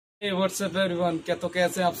WhatsApp everyone, क्या तो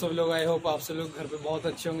कैसे आप सब लोग। आई होप आप सब लोग घर पे बहुत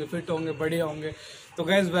अच्छे होंगे, फिट होंगे, बढ़िया होंगे। तो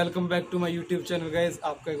guys welcome back to my YouTube channel. Guys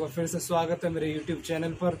आपका एक बार फिर से स्वागत है मेरे यूट्यूब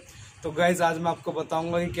चैनल पर। तो गाइज आज मैं आपको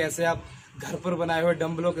बताऊंगा कि कैसे आप घर पर बनाए हुए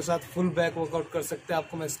डंबलों के साथ फुल बैक वर्कआउट कर सकते हैं।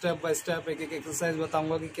 आपको मैं स्टेप बाय स्टेप एक एक एक्सरसाइज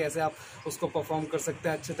बताऊंगा कि कैसे आप उसको परफॉर्म कर सकते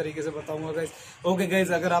हैं, अच्छे तरीके से बताऊंगा गाइज। ओके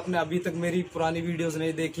गाइज, अगर आपने अभी तक मेरी पुरानी वीडियोस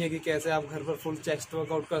नहीं देखी है कि कैसे आप घर पर फुल चेस्ट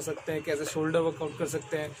वर्कआउट कर सकते हैं, कैसे शोल्डर वर्कआउट कर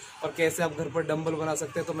सकते हैं और कैसे आप घर पर डंबल बना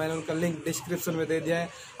सकते हैं, तो मैंने उनका लिंक डिस्क्रिप्शन में दे दिया है।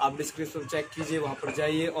 आप डिस्क्रिप्शन चेक कीजिए, वहाँ पर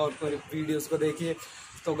जाइए और वीडियोस को देखिए।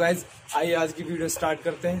 तो गाइज आइए आज की वीडियो स्टार्ट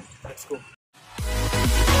करते हैं। Let's go.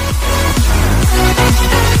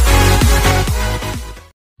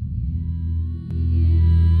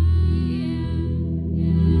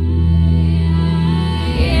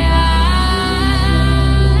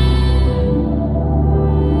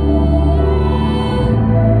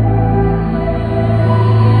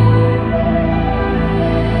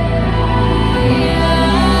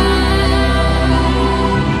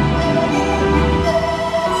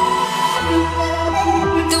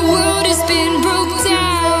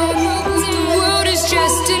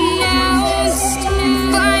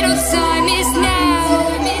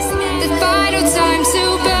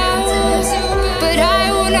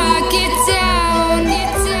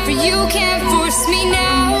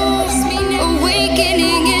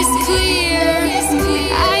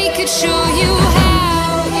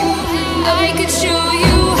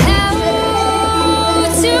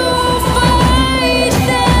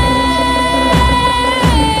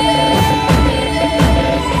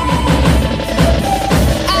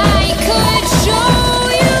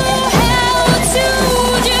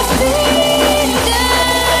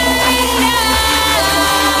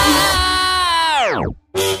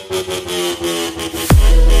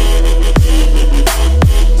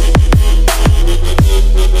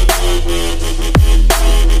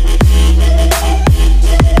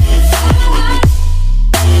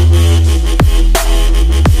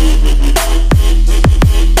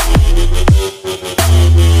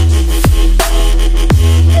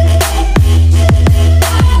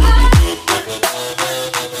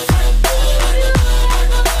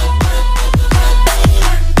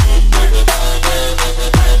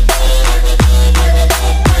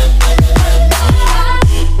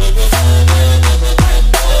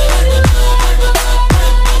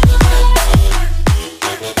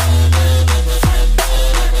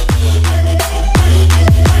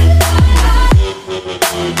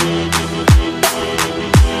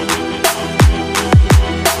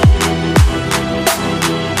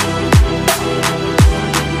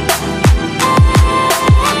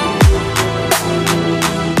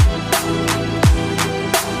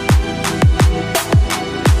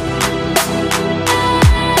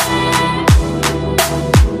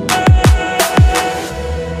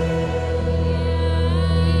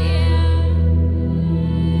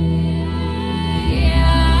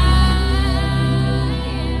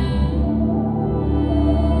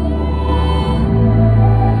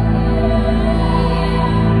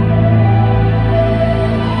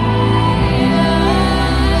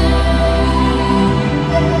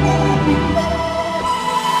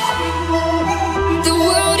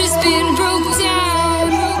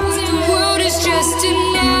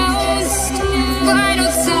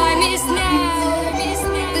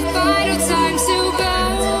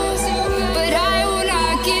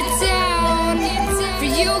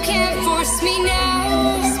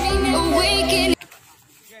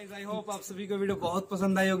 आई होप आप सभी को वीडियो बहुत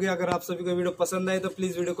पसंद आई होगी। अगर आप सभी को वीडियो पसंद आए तो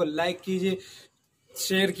प्लीज वीडियो को लाइक कीजिए,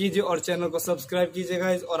 शेयर कीजिए और चैनल को सब्सक्राइब कीजिए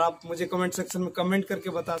गाइस। और आप मुझे कमेंट सेक्शन में कमेंट करके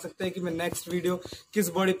बता सकते हैं कि मैं नेक्स्ट वीडियो किस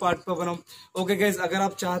बॉडी पार्ट पर बनाऊं। ओके गाइस, अगर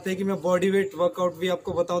आप चाहते हैं कि मैं बॉडी वेट वर्कआउट भी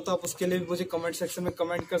आपको बताऊं तो आप उसके लिए भी मुझे कमेंट सेक्शन में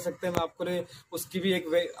कमेंट कर सकते हैं। मैं आपको उसकी भी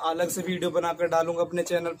एक अलग से वीडियो बनाकर डालूंगा अपने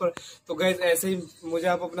चैनल पर। तो गाइस ऐसे ही मुझे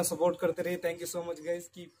आप अपना सपोर्ट करते रहिए। Thank you so much guys,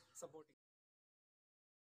 keep supporting.